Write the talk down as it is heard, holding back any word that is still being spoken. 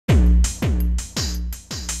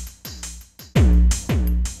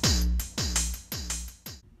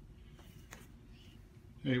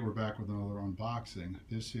Hey, we're back with another unboxing.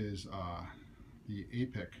 This is the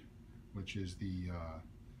APIC, which is the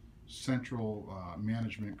central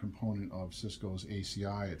management component of Cisco's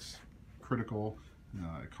ACI. It's critical.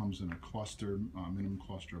 It comes in a cluster, minimum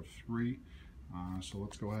cluster of 3. So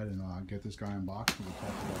let's go ahead and get this guy unboxed and we'll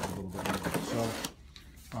talk about it a little bit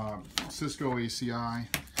more. So Cisco ACI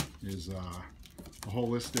is a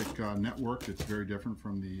holistic network. It's very different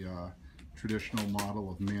from the traditional model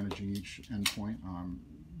of managing each endpoint.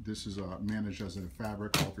 This is managed as a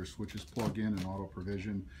fabric. All of your switches plug in and auto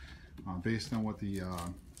provision based on what the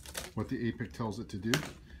APIC tells it to do.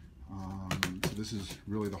 So this is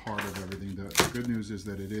really the heart of everything. The good news is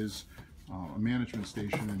that it is a management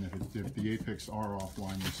station, and if the APICs are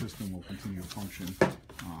offline, the system will continue to function.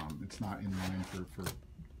 It's not in line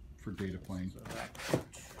for data plane.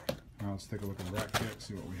 Now let's take a look at the rack kit,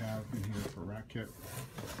 see what we have in here for rack kit.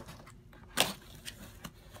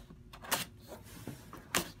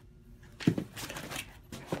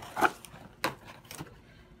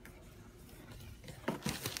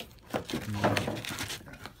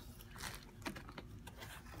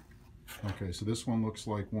 Okay, so this one looks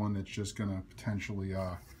like one that's just going to potentially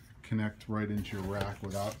connect right into your rack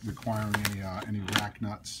without requiring any rack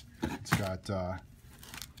nuts. It's got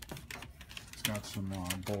some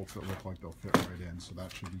bolts that look like they'll fit right in, so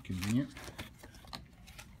that should be convenient.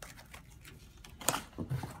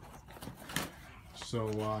 So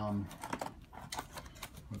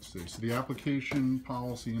let's see. So the application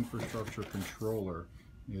policy infrastructure controller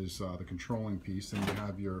is the controlling piece, and you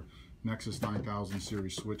have your Nexus 9000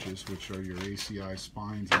 series switches, which are your ACI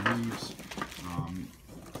spines and leaves.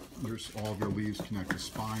 All of your leaves connect to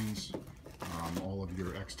spines. All of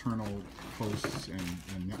your external hosts and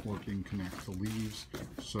networking connect to leaves.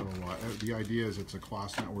 So the idea is it's a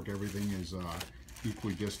class network. Everything is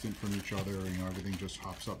equidistant from each other, and everything just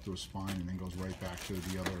hops up to a spine and then goes right back to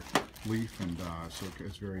the other leaf. And so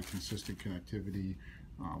it's very consistent connectivity,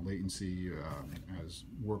 latency as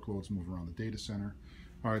workloads move around the data center.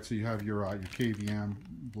 All right, so you have your KVM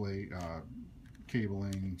blade,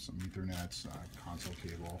 cabling, some Ethernets, console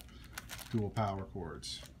cable, dual power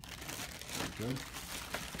cords. Very good.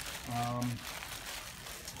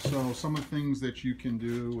 So some of the things that you can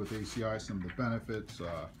do with ACI, some of the benefits,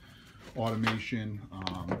 automation.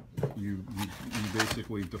 You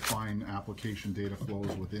basically define application data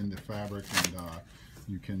flows within the fabric, and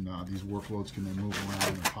you can these workloads can then move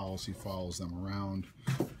around, and policy follows them around.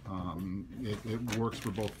 It works for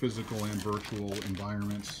both physical and virtual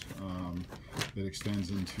environments. It extends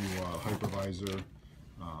into hypervisor,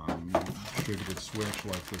 distributed switch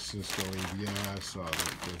like the Cisco AVS,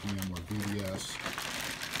 the VMware BDS.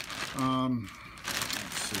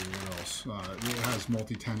 Let's see what else. It has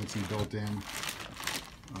multi-tenancy built in.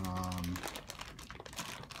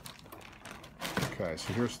 Okay,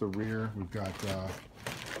 so here's the rear. We've got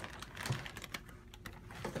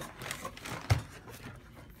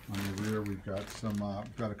on the rear, we've got some.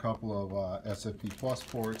 We've got a couple of SFP Plus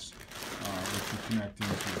ports, which you connect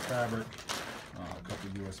into the fabric. A couple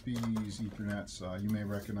of USBs, Ethernets. You may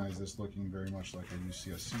recognize this looking very much like a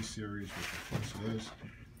UCSC series, which of course it is.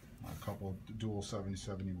 A couple of dual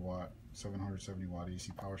 770 watt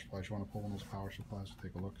AC power supplies. You want to pull one of those power supplies?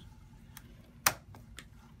 Take a look.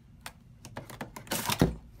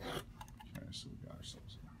 Okay, so we got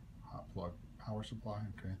ourselves a hot plug power supply.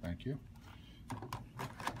 Okay, thank you.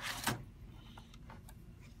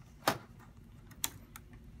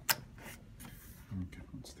 Okay,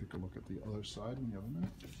 let's take a look at the other side in the other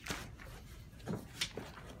minute.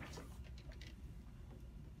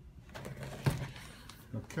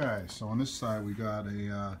 Okay, so on this side we got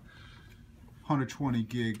a 120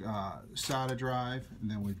 gig SATA drive, and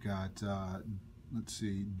then we've got let's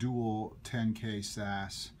see, dual 10K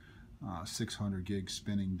SAS 600 gig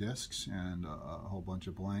spinning disks, and a whole bunch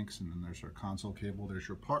of blanks, and then there's our console cable. There's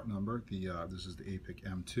your part number. This is the APIC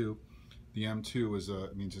M2. The M2 is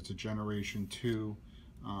means it's a generation 2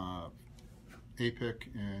 APIC,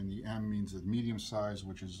 and the M means the medium size,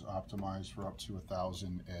 which is optimized for up to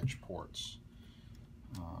 1,000 edge ports.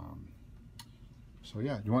 So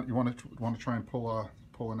yeah, you want to try and pull an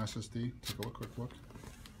SSD? Take a quick look,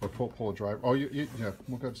 or pull a drive. Oh, yeah,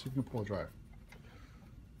 look at, see if you can pull a drive.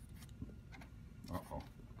 Uh-oh,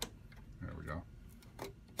 there we go.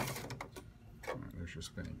 All right, there's your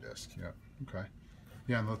spinning disk. Yeah, okay.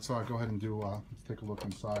 Yeah, and let's go ahead and do. Let's take a look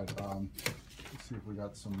inside. Let's see if we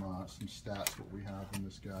got some stats. What we have in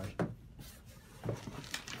this guy.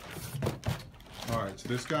 All right, so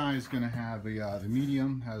this guy is going to have the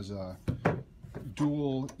medium has a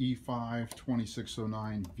dual E5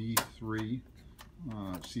 2609 V3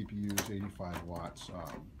 CPU is 85 watts.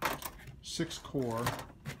 6 core,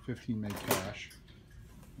 15 meg cache,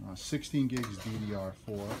 16 gigs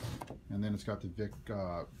DDR4, and then it's got the VIC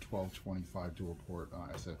 1225 dual port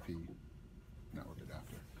SFP network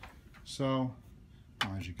adapter. So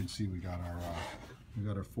as you can see, we got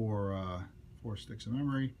our four sticks of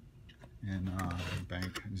memory and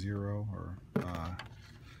bank 0, or and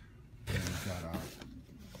we've got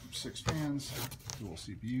 6 fans, dual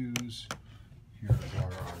CPUs. Here's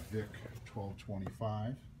our VIC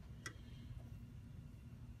 1225,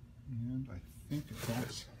 and I think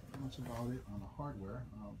that's about it on the hardware.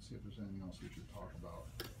 Let's see if there's anything else we should talk about.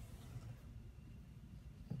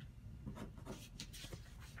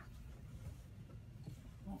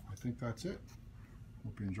 Well, I think that's it.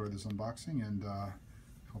 Hope you enjoyed this unboxing, and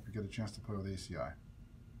hope you get a chance to play with ACI.